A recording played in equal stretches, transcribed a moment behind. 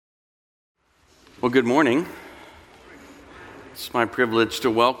Well, good morning. It's my privilege to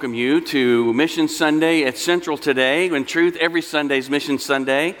welcome you to Mission Sunday at Central today. In truth, every Sunday is Mission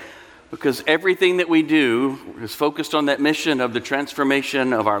Sunday because everything that we do is focused on that mission of the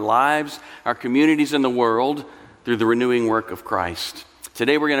transformation of our lives, our communities, and the world through the renewing work of Christ.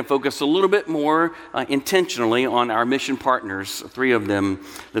 Today we're going to focus a little bit more intentionally on our mission partners, 3 of them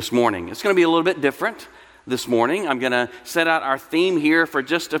this morning. It's going to be a little bit different this morning. I'm going to set out our theme here for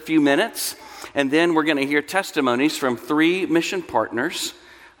just a few minutes. And then we're going to hear testimonies from 3 mission partners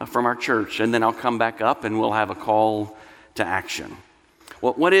from our church. And then I'll come back up and we'll have a call to action.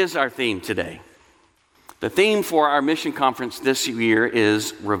 Well, what is our theme today? The theme for our mission conference this year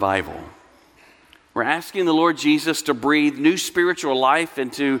is revival. We're asking the Lord Jesus to breathe new spiritual life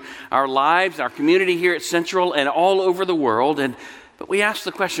into our lives, our community here at Central and all over the world. But we ask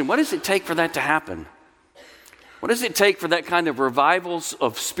the question, what does it take for that to happen? What does it take for that kind of revivals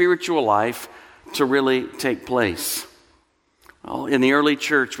of spiritual life to really take place? Well, in the early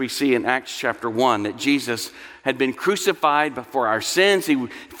church, we see in Acts chapter 1 that Jesus had been crucified for our sins. He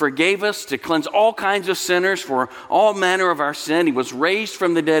forgave us to cleanse all kinds of sinners for all manner of our sin. He was raised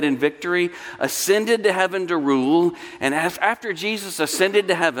from the dead in victory, ascended to heaven to rule. And after Jesus ascended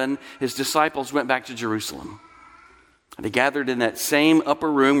to heaven, his disciples went back to Jerusalem. They gathered in that same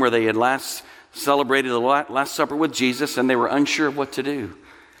upper room where they had last celebrated the Last Supper with Jesus, and they were unsure of what to do.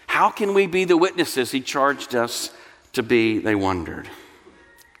 How can we be the witnesses he charged us to be, they wondered.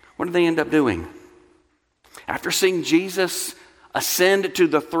 What did they end up doing? After seeing Jesus ascend to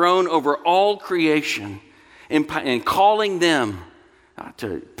the throne over all creation and calling them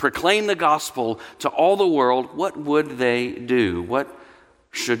to proclaim the gospel to all the world, what would they do? What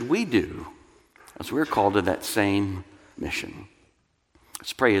should we do as we're called to that same mission?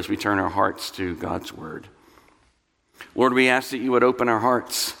 Let's pray as we turn our hearts to God's word. Lord, we ask that you would open our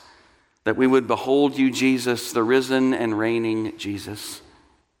hearts, that we would behold you, Jesus, the risen and reigning Jesus,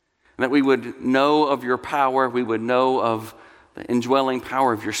 and that we would know of your power, we would know of the indwelling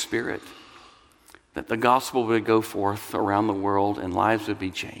power of your Spirit, that the gospel would go forth around the world and lives would be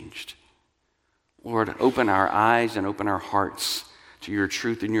changed. Lord, open our eyes and open our hearts to your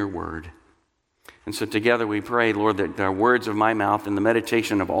truth and your word. And so together we pray, Lord, that the words of my mouth and the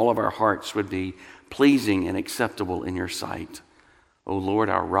meditation of all of our hearts would be pleasing and acceptable in your sight. O Lord,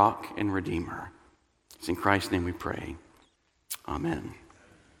 our rock and redeemer. It's in Christ's name we pray. Amen.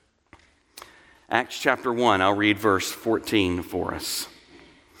 Acts chapter 1, I'll read verse 14 for us.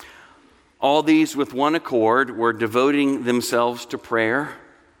 All these with one accord were devoting themselves to prayer,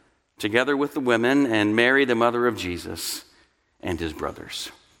 together with the women and Mary, the mother of Jesus, and his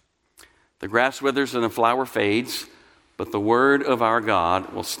brothers. The grass withers and the flower fades, but the word of our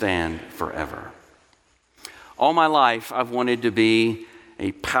God will stand forever. All my life, I've wanted to be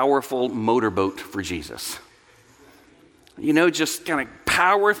a powerful motorboat for Jesus. You know, just kind of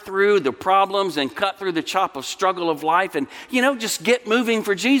power through the problems and cut through the chop of struggle of life and, just get moving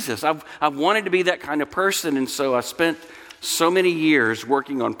for Jesus. I've wanted to be that kind of person, and so I spent so many years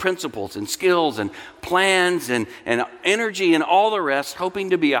working on principles and skills and plans and energy and all the rest,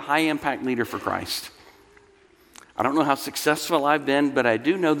 hoping to be a high-impact leader for Christ. I don't know how successful I've been, but I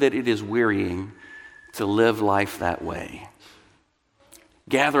do know that it is wearying to live life that way.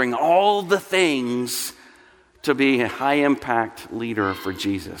 Gathering all the things to be a high-impact leader for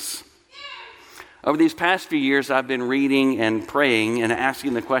Jesus. Over these past few years, I've been reading and praying and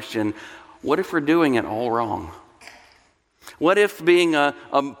asking the question, what if we're doing it all wrong? What if being a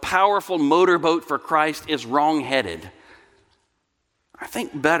powerful motorboat for Christ is wrong-headed? I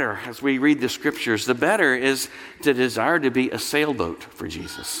think better, as we read the scriptures, the better is to desire to be a sailboat for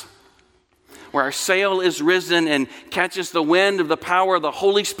Jesus, where our sail is risen and catches the wind of the power of the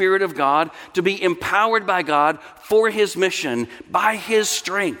Holy Spirit of God, to be empowered by God for his mission by his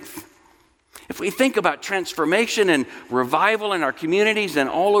strength. If we think about transformation and revival in our communities and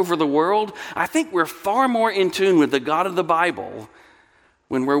all over the world, I think we're far more in tune with the God of the Bible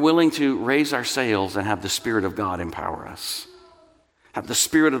when we're willing to raise our sails and have the Spirit of God empower us. Have the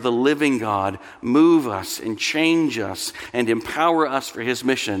Spirit of the living God move us and change us and empower us for his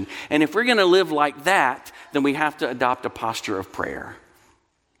mission. And if we're going to live like that, then we have to adopt a posture of prayer.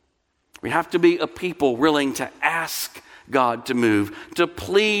 We have to be a people willing to ask God to move, to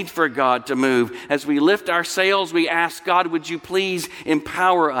plead for God to move. As we lift our sails, we ask God, would you please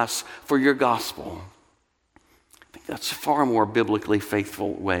empower us for your gospel? I think that's a far more biblically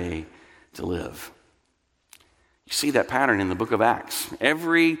faithful way to live. You see that pattern in the book of Acts.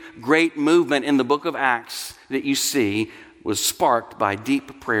 Every great movement in the book of Acts that you see was sparked by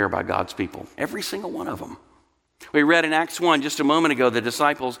deep prayer by God's people. Every single one of them. We read in Acts 1 just a moment ago, the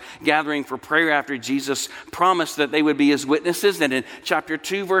disciples gathering for prayer after Jesus promised that they would be his witnesses. And in chapter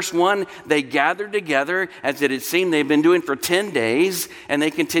 2, verse 1, they gathered together as it had seemed they've been doing for 10 days, and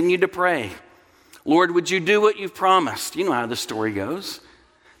they continued to pray. Lord, would you do what you've promised? You know how the story goes.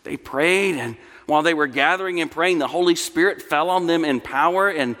 They prayed, and while they were gathering and praying, the Holy Spirit fell on them in power,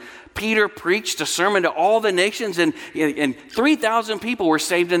 and Peter preached a sermon to all the nations, and 3,000 people were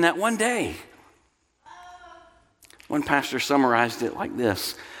saved in that one day. One pastor summarized it like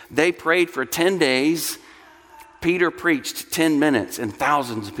this: they prayed for 10 days, Peter preached 10 minutes, and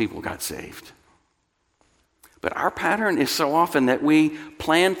thousands of people got saved. But our pattern is so often that we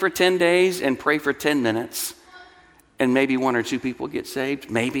plan for 10 days and pray for 10 minutes, and maybe 1 or 2 people get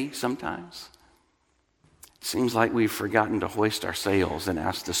saved, maybe sometimes. It seems like we've forgotten to hoist our sails and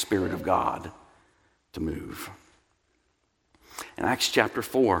ask the Spirit of God to move. In Acts chapter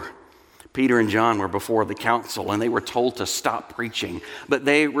 4, Peter and John were before the council, and they were told to stop preaching. But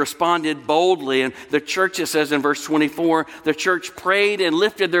they responded boldly, and the church, it says in verse 24, the church prayed and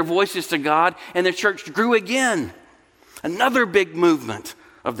lifted their voices to God, and the church grew again. Another big movement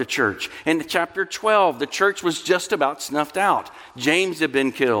of the church. In chapter 12, the church was just about snuffed out. James had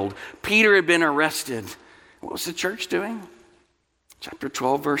been killed. Peter had been arrested. What was the church doing? Chapter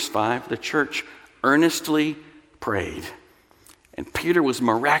 12, verse 5, the church earnestly prayed. And Peter was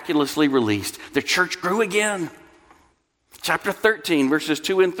miraculously released. The church grew again. Chapter 13, verses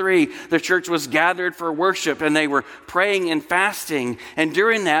 2 and 3, the church was gathered for worship, and they were praying and fasting. And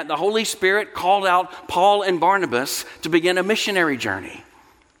during that, the Holy Spirit called out Paul and Barnabas to begin a missionary journey.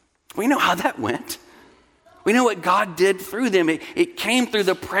 We know how that went. We know what God did through them. It came through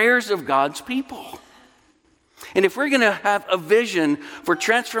the prayers of God's people. And if we're going to have a vision for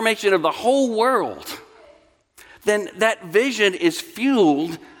transformation of the whole world, then that vision is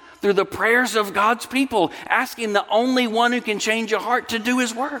fueled through the prayers of God's people, asking the only one who can change a heart to do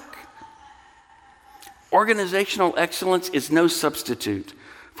his work. Organizational excellence is no substitute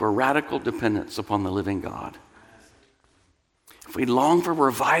for radical dependence upon the living God. If we long for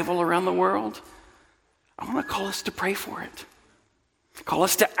revival around the world, I want to call us to pray for it. Call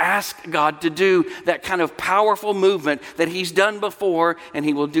us to ask God to do that kind of powerful movement that he's done before, and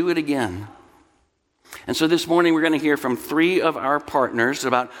he will do it again. And so this morning we're going to hear from 3 of our partners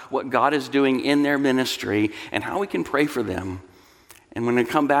about what God is doing in their ministry and how we can pray for them. And when we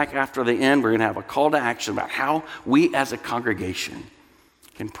come back after the end, we're going to have a call to action about how we as a congregation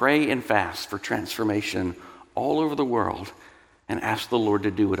can pray and fast for transformation all over the world and ask the Lord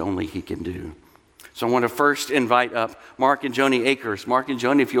to do what only he can do. So I want to first invite up Mark and Joni Akers. Mark and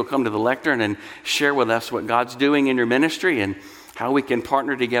Joni, if you'll come to the lectern and share with us what God's doing in your ministry and how we can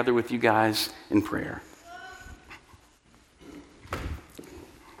partner together with you guys in prayer.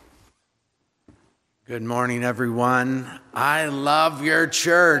 Good morning, everyone. I love your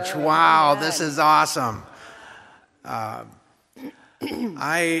church. Wow, this is awesome.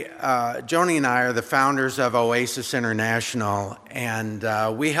 Joni and I are the founders of Oasis International,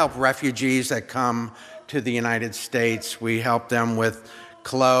 and we help refugees that come to the United States. We help them with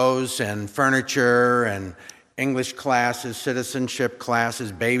clothes and furniture and English classes, citizenship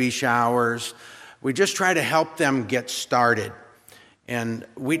classes, baby showers. We just try to help them get started. And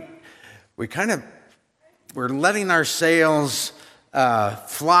we're letting our sails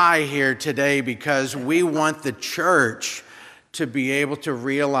fly here today because we want the church to be able to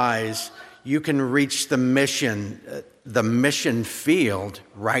realize you can reach the mission field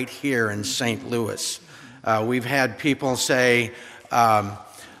right here in St. Louis. We've had people say,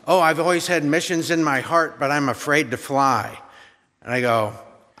 I've always had missions in my heart, but I'm afraid to fly. And I go,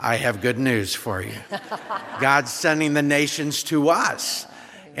 I have good news for you. God's sending the nations to us.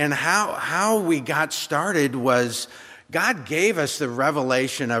 And how we got started was God gave us the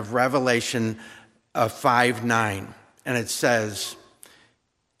Revelation 5:9. And it says,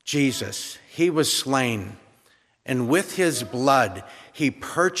 Jesus, he was slain, and with his blood he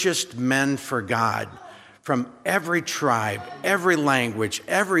purchased men for God from every tribe, every language,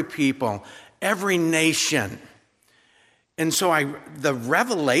 every people, every nation. And so the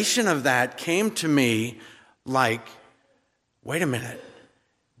revelation of that came to me like, wait a minute.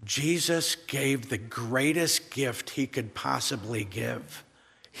 Jesus gave the greatest gift he could possibly give,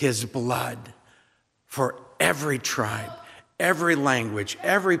 his blood, for every tribe, every language,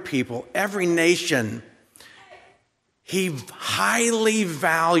 every people, every nation. He highly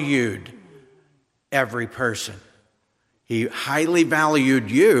valued every person. He highly valued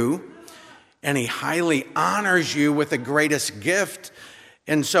you, and he highly honors you with the greatest gift.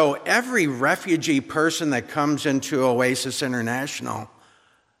 And so every refugee person that comes into Oasis International,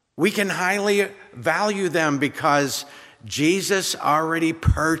 we can highly value them because Jesus already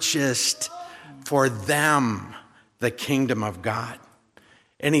purchased for them the kingdom of God.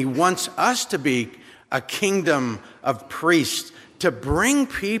 And he wants us to be a kingdom of priests, to bring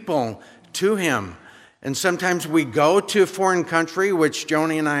people to him. And sometimes we go to a foreign country, which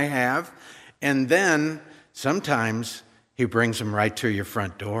Joni and I have, and then sometimes he brings them right to your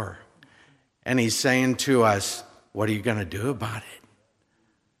front door. And he's saying to us, what are you going to do about it?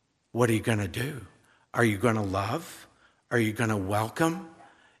 What are you going to do? Are you going to love? Are you going to welcome?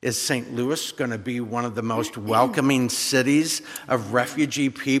 Is St. Louis going to be one of the most welcoming cities of refugee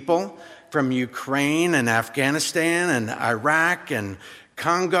people from Ukraine and Afghanistan and Iraq and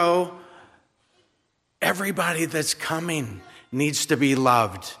Congo? Everybody that's coming needs to be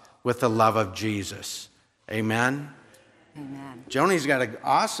loved with the love of Jesus. Amen? Amen. Joni's got an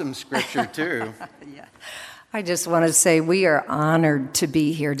awesome scripture too. Yeah. I just want to say we are honored to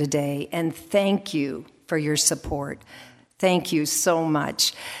be here today, and thank you for your support. Thank you so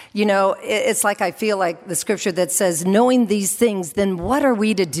much. You know, it's like I feel like the scripture that says, knowing these things, then what are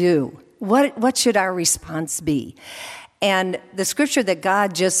we to do? What should our response be? And the scripture that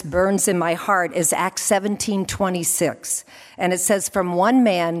God just burns in my heart is Acts 17:26. And it says, from one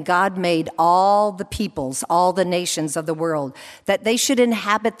man, God made all the peoples, all the nations of the world, that they should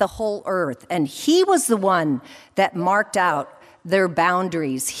inhabit the whole earth. And he was the one that marked out their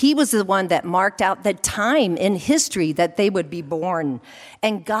boundaries. He was the one that marked out the time in history that they would be born.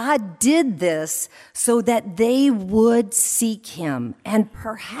 And God did this so that they would seek him and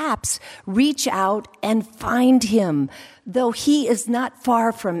perhaps reach out and find him, though he is not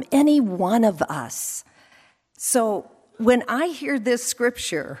far from any one of us. So when I hear this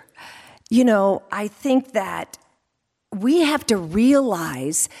scripture, you know, I think that we have to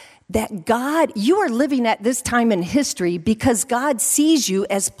realize that God, you are living at this time in history because God sees you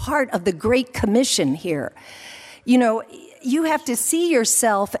as part of the Great Commission here. You know, you have to see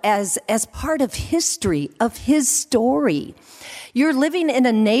yourself as part of history, of his story. You're living in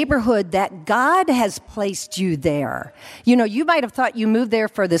a neighborhood that God has placed you there. You know, you might have thought you moved there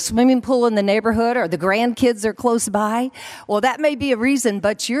for the swimming pool in the neighborhood or the grandkids are close by. Well, that may be a reason,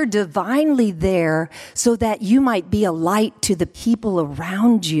 but you're divinely there so that you might be a light to the people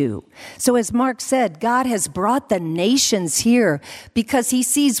around you. So as Mark said, God has brought the nations here because he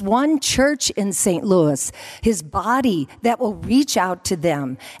sees one church in St. Louis, his body that will reach out to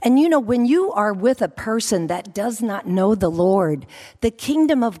them. And you know, when you are with a person that does not know the Lord, the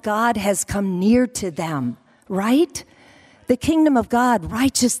kingdom of God has come near to them, right? The kingdom of God,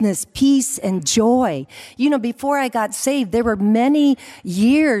 righteousness, peace, and joy. You know, before I got saved, there were many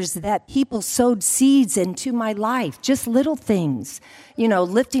years that people sowed seeds into my life, just little things, you know,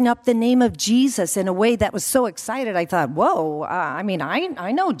 lifting up the name of Jesus in a way that was so excited. I thought, whoa,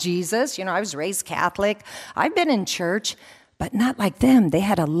 I know Jesus. You know, I was raised Catholic. I've been in church. But not like them. They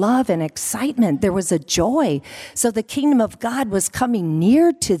had a love and excitement. There was a joy. So the kingdom of God was coming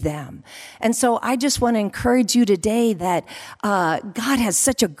near to them. And so I just want to encourage you today that God has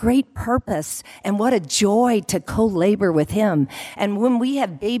such a great purpose and what a joy to co-labor with him. And when we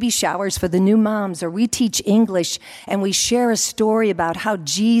have baby showers for the new moms or we teach English and we share a story about how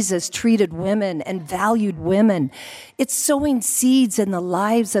Jesus treated women and valued women, it's sowing seeds in the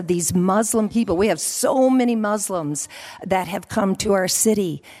lives of these Muslim people. We have so many Muslims that have come to our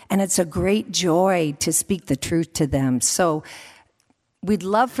city, and it's a great joy to speak the truth to them. So we'd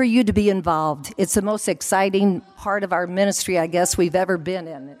love for you to be involved. It's the most exciting part of our ministry, I guess, we've ever been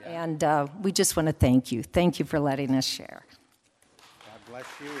in. And we just want to thank you. Thank you for letting us share. God bless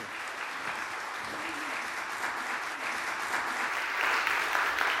you.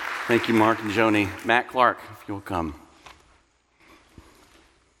 Thank you, Mark and Joni. Matt Clark, if you'll come.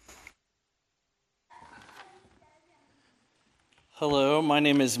 Hello, my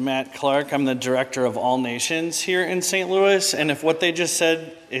name is Matt Clark. I'm the director of All Nations here in St. Louis. And if what they just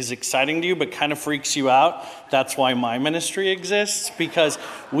said is exciting to you but kind of freaks you out, that's why my ministry exists, because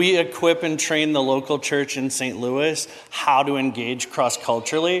we equip and train the local church in St. Louis how to engage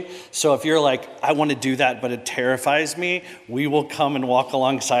cross-culturally. So if you're like, I want to do that, but it terrifies me, we will come and walk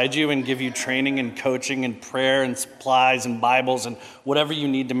alongside you and give you training and coaching and prayer and supplies and Bibles and whatever you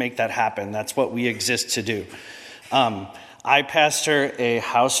need to make that happen. That's what we exist to do. I pastor a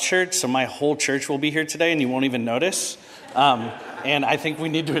house church, so my whole church will be here today, and you won't even notice. And I think we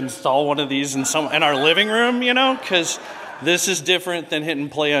need to install one of these in our living room, you know, because this is different than hitting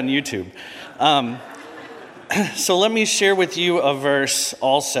play on YouTube. So let me share with you a verse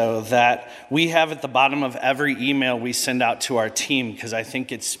also that we have at the bottom of every email we send out to our team, because I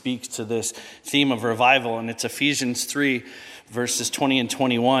think it speaks to this theme of revival, and it's Ephesians 3, verses 20 and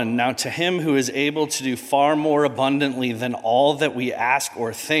 21. Now to him who is able to do far more abundantly than all that we ask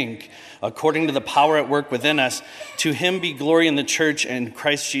or think, according to the power at work within us, to him be glory in the church and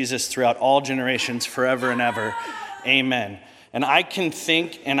Christ Jesus throughout all generations, forever and ever. Amen. And I can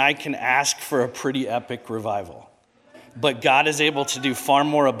think and I can ask for a pretty epic revival. But God is able to do far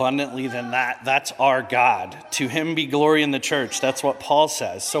more abundantly than that. That's our God. To him be glory in the church. That's what Paul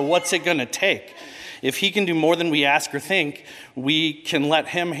says. So what's it going to take? If he can do more than we ask or think, we can let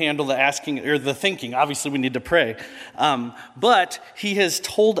him handle the asking or the thinking. Obviously, we need to pray. But he has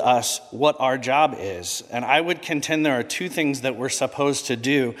told us what our job is. And I would contend there are two things that we're supposed to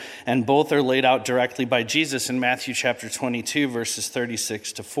do, and both are laid out directly by Jesus in Matthew chapter 22, verses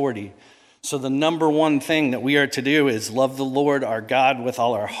 36 to 40. So the number one thing that we are to do is love the Lord our God with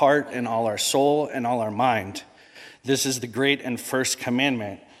all our heart and all our soul and all our mind. This is the great and first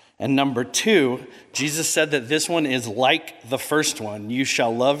commandment. And number two, Jesus said that this one is like the first one. You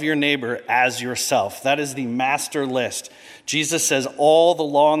shall love your neighbor as yourself. That is the master list. Jesus says all the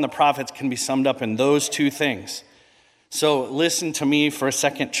law and the prophets can be summed up in those two things. So listen to me for a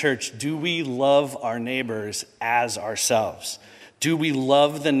second, church. Do we love our neighbors as ourselves? Do we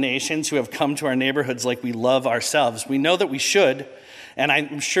love the nations who have come to our neighborhoods like we love ourselves? We know that we should. And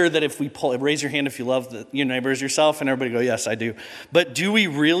I'm sure that if we raise your hand if you love your neighbors yourself, and everybody go, yes, I do. But do we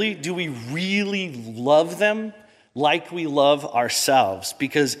really love them like we love ourselves?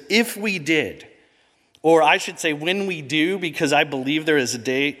 Because if we did, or I should say when we do, because I believe there is a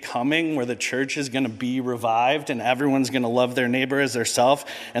day coming where the church is going to be revived and everyone's going to love their neighbor as their self,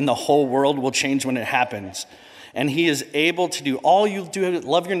 and the whole world will change when it happens. And he is able to do all you do,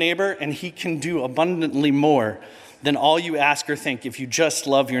 love your neighbor, and he can do abundantly more than all you ask or think if you just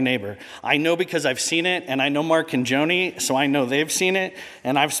love your neighbor. I know because I've seen it, and I know Mark and Joni, so I know they've seen it,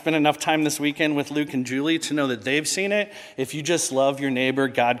 and I've spent enough time this weekend with Luke and Julie to know that they've seen it. If you just love your neighbor,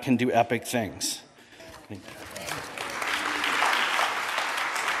 God can do epic things.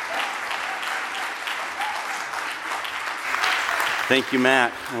 Thank you,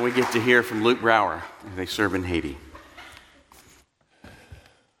 Matt. And we get to hear from Luke Brower. They serve in Haiti.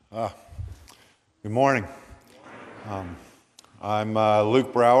 Good morning. I'm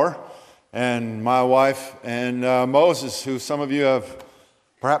Luke Brower, and my wife and Moses, who some of you have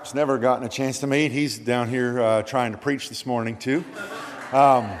perhaps never gotten a chance to meet. He's down here trying to preach this morning too.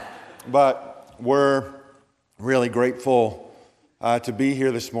 But we're really grateful to be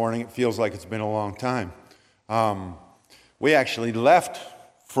here this morning. It feels like it's been a long time. We actually left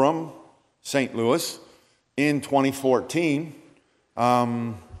from St. Louis in 2014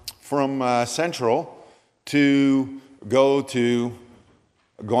 from Central to go to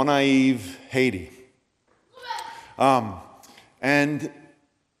Gonaïves, Haiti. And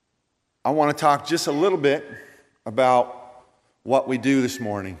I want to talk just a little bit about what we do this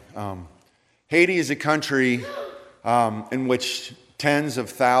morning. Haiti is a country in which tens of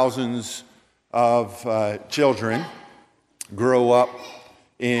thousands of children grow up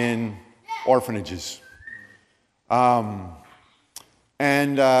in orphanages.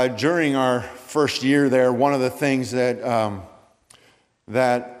 And during our first year there, one of the things that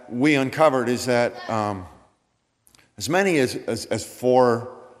we uncovered is that as many as 4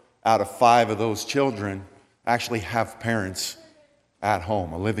 out of 5 of those children actually have parents at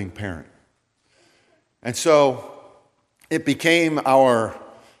home, a living parent. And so it became our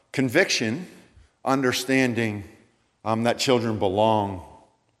conviction, understanding that children belong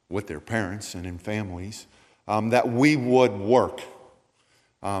with their parents and in families, that we would work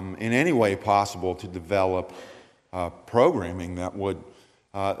in any way possible to develop programming that would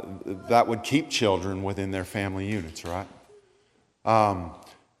keep children within their family units, right?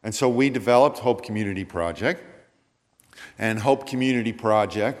 And so we developed Hope Community Project, and Hope Community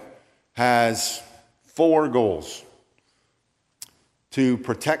Project has 4 goals: to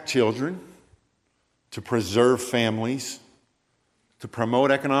protect children, to preserve families, to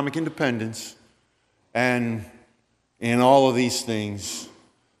promote economic independence, and in all of these things,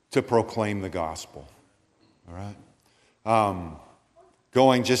 to proclaim the gospel. All right?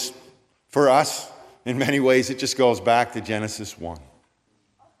 Going just, for us, in many ways, it just goes back to Genesis 1,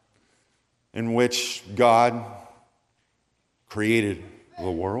 in which God created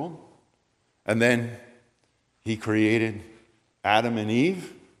the world, and then he created Adam and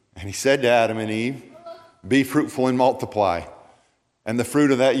Eve, and he said to Adam and Eve, "Be fruitful and multiply." And the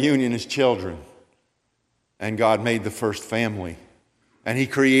fruit of that union is children. And God made the first family. And he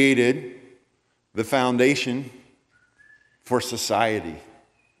created the foundation for society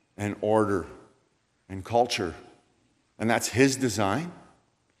and order and culture. And that's his design.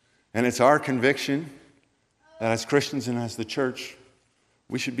 And it's our conviction that as Christians and as the church,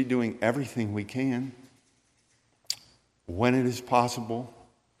 we should be doing everything we can when it is possible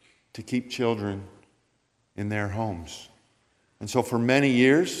to keep children in their homes. And so for many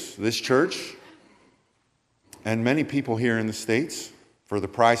years, this church and many people here in the States, for the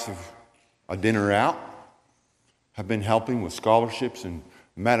price of a dinner out, have been helping with scholarships and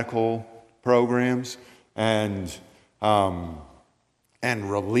medical programs and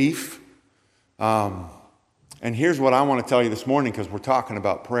relief. And here's what I want to tell you this morning, because we're talking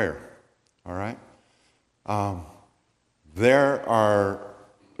about prayer, all right? There are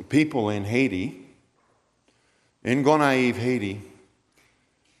people in Haiti, in Gonaïves, Haiti,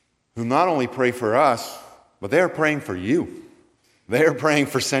 who not only pray for us, but they are praying for you. They are praying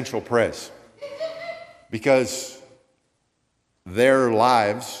for Central Pres, because their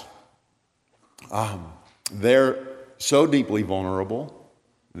lives, they're so deeply vulnerable.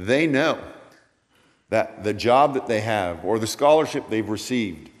 They know that the job that they have or the scholarship they've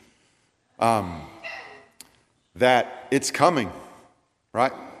received, that it's coming,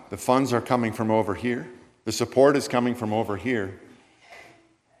 right? The funds are coming from over here. The support is coming from over here.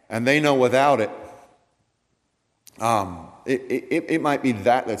 And they know without it, it might be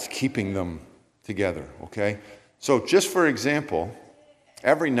that's keeping them together, okay? So just for example,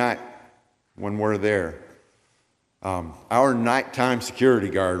 every night when we're there, our nighttime security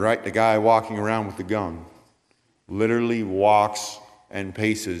guard, right, the guy walking around with the gun, literally walks and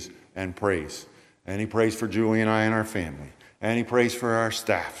paces and prays. And he prays for Julie and I and our family. And he prays for our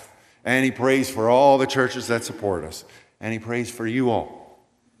staff. And he prays for all the churches that support us. And he prays for you all.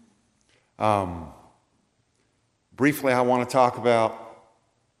 Briefly, I want to talk about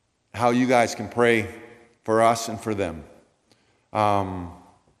how you guys can pray for us and for them.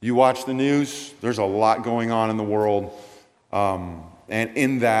 You watch the news, there's a lot going on in the world. And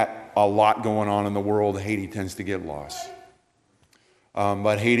in that, a lot going on in the world, Haiti tends to get lost.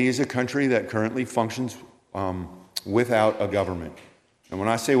 But Haiti is a country that currently functions without a government. And when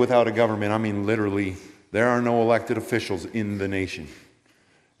I say without a government, I mean literally, there are no elected officials in the nation.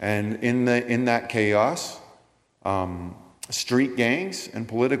 And in that chaos, street gangs and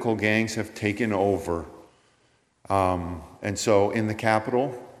political gangs have taken over. And so in the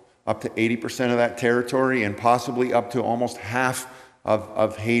capital, up to 80% of that territory and possibly up to almost half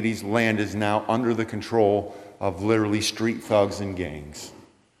of Haiti's land is now under the control of literally street thugs and gangs.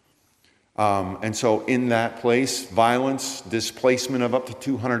 And so in that place, violence, displacement of up to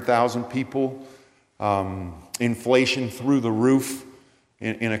 200,000 people, inflation through the roof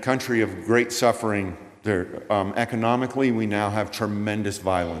in a country of great suffering. Economically, we now have tremendous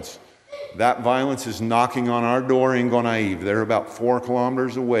violence. That violence is knocking on our door in Gonaïves. They're about 4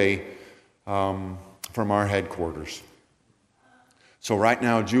 kilometers away from our headquarters. So right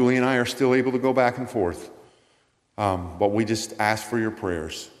now, Julie and I are still able to go back and forth. But we just ask for your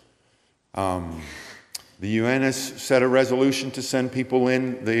prayers. The UN has set a resolution to send people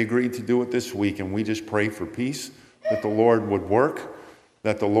in. They agreed to do it this week, and we just pray for peace, that the Lord would work,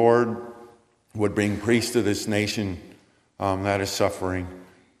 that the Lord would bring peace to this nation that is suffering,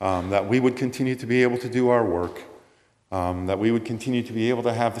 that we would continue to be able to do our work, that we would continue to be able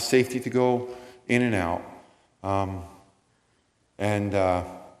to have the safety to go in and out.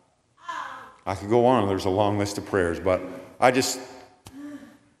 I could go on. There's a long list of prayers, but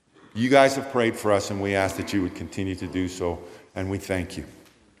you guys have prayed for us, and we ask that you would continue to do so, and we thank you.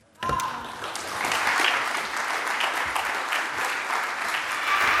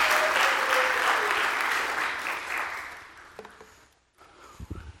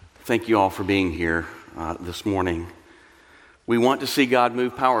 Thank you all for being here this morning. We want to see God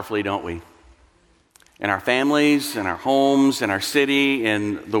move powerfully, don't we? In our families, in our homes, in our city,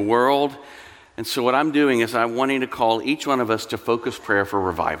 in the world. And so what I'm doing is I'm wanting to call each one of us to focus prayer for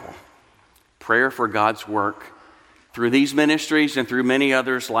revival. Prayer for God's work through these ministries and through many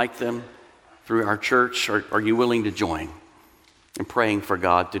others like them, through our church. Are you willing to join in praying for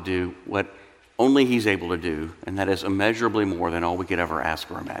God to do what only He's able to do, and that is immeasurably more than all we could ever ask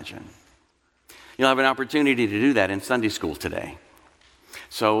or imagine? You'll have an opportunity to do that in Sunday school today.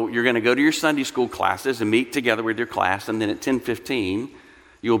 So you're going to go to your Sunday school classes and meet together with your class, and then at 10:15,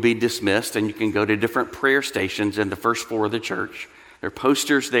 you'll be dismissed, and you can go to different prayer stations in the first floor of the church. There are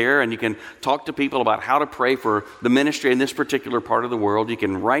posters there, and you can talk to people about how to pray for the ministry in this particular part of the world. You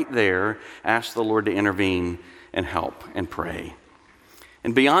can right there ask the Lord to intervene and help and pray.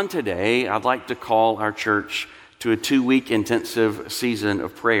 And beyond today, I'd like to call our church to a 2-week intensive season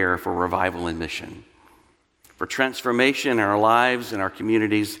of prayer for revival and mission, for transformation in our lives and our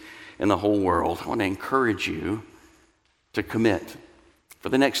communities in the whole world. I want to encourage you to commit for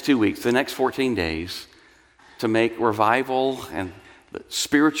the next 2 weeks, the next 14 days, to make revival and the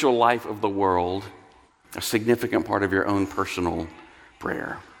spiritual life of the world a significant part of your own personal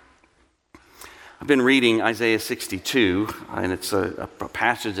prayer. I've been reading Isaiah 62, and it's a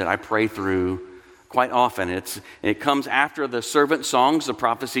passage that I pray through quite often. It comes after the servant songs, the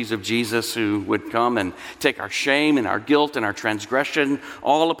prophecies of Jesus who would come and take our shame and our guilt and our transgression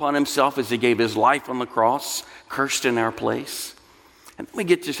all upon himself as he gave his life on the cross, cursed in our place. And then we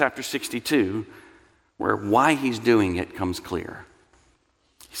get to chapter 62, where why he's doing it comes clear.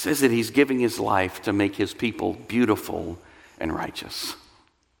 He says that he's giving his life to make his people beautiful and righteous.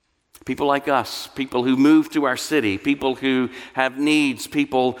 People like us, people who move to our city, people who have needs,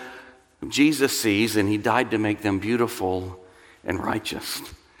 people whom Jesus sees, and he died to make them beautiful and righteous.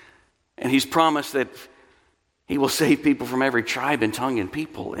 And he's promised that he will save people from every tribe and tongue and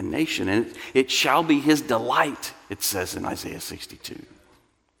people and nation, and it shall be his delight, it says in Isaiah 62.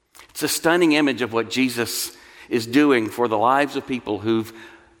 It's a stunning image of what Jesus is doing for the lives of people who've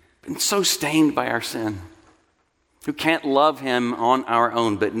been so stained by our sin, who can't love him on our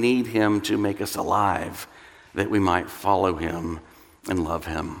own, but need him to make us alive, that we might follow him and love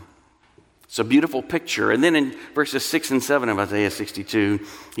him. It's a beautiful picture. And then in verses 6 and 7 of Isaiah 62,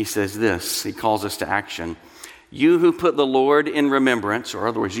 he says this, he calls us to action. You who put the Lord in remembrance, or in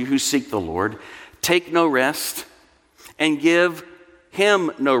other words, you who seek the Lord, take no rest and give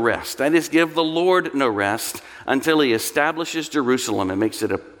him no rest. That is, give the Lord no rest until he establishes Jerusalem and makes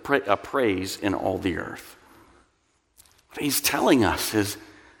it a praise in all the earth. What he's telling us is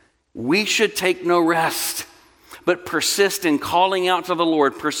we should take no rest, but persist in calling out to the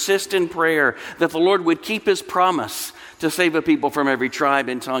Lord, persist in prayer, that the Lord would keep his promise to save a people from every tribe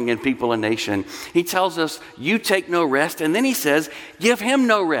and tongue and people and nation. He tells us, you take no rest, and then he says, give him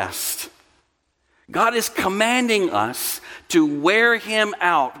no rest. God is commanding us to wear him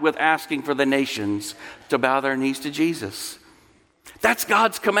out with asking for the nations to bow their knees to Jesus. That's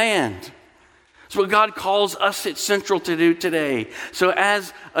God's command. It's what God calls us at Central to do today. So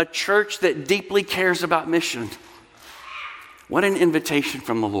as a church that deeply cares about mission, what an invitation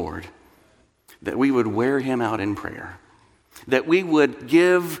from the Lord that we would wear him out in prayer, that we would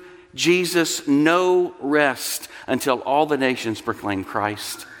give Jesus no rest until all the nations proclaim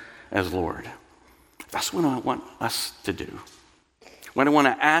Christ as Lord. That's what I want us to do. What I want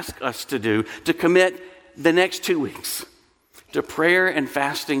to ask us to do, to commit the next 2 weeks to prayer and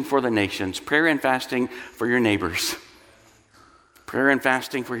fasting for the nations, prayer and fasting for your neighbors, prayer and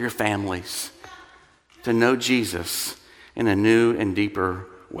fasting for your families, to know Jesus in a new and deeper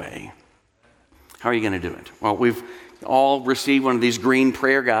way. How are you going to do it? Well, we've all received one of these green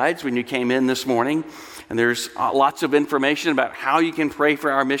prayer guides when you came in this morning, and there's lots of information about how you can pray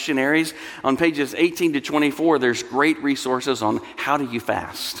for our missionaries. On pages 18 to 24, there's great resources on how do you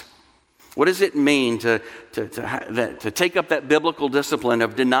fast. What does it mean to take up that biblical discipline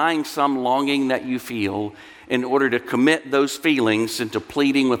of denying some longing that you feel in order to commit those feelings into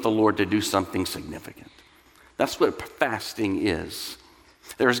pleading with the Lord to do something significant? That's what fasting is.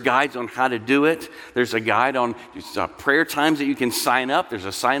 There's guides on how to do it. There's a guide on prayer times that you can sign up. There's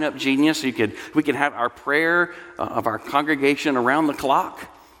a sign-up genius. We can have our prayer of our congregation around the clock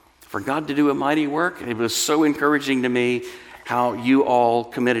for God to do a mighty work. It was so encouraging to me how you all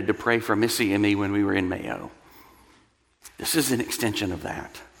committed to pray for Missy and me when we were in Mayo. This is an extension of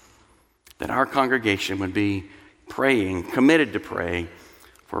that our congregation would be praying, committed to pray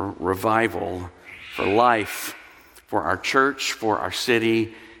for revival, for life, for our church, for our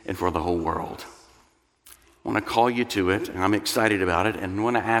city, and for the whole world. I want to call you to it, and I'm excited about it, and I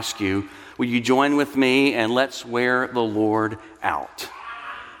want to ask you, will you join with me and let's wear the Lord out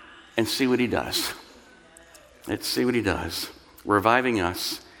and see what he does. Let's see what he does, reviving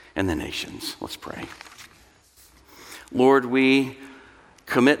us and the nations. Let's pray. Lord, we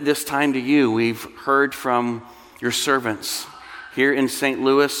commit this time to you. We've heard from your servants here in St.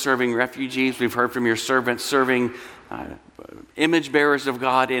 Louis serving refugees. We've heard from your servants serving image bearers of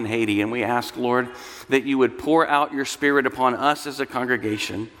God in Haiti. And we ask, Lord, that you would pour out your Spirit upon us as a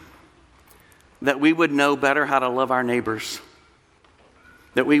congregation, that we would know better how to love our neighbors,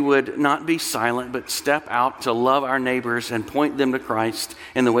 that we would not be silent, but step out to love our neighbors and point them to Christ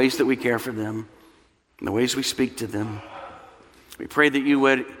in the ways that we care for them, in the ways we speak to them. We pray that you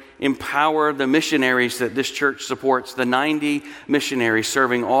would empower the missionaries that this church supports, the 90 missionaries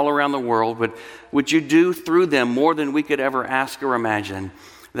serving all around the world. But would you do through them more than we could ever ask or imagine,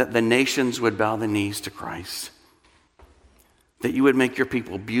 that the nations would bow the knees to Christ, that you would make your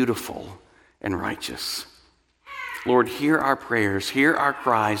people beautiful and righteous. Lord, hear our prayers, hear our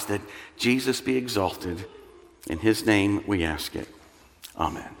cries that Jesus be exalted. In his name we ask it.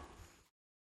 Amen.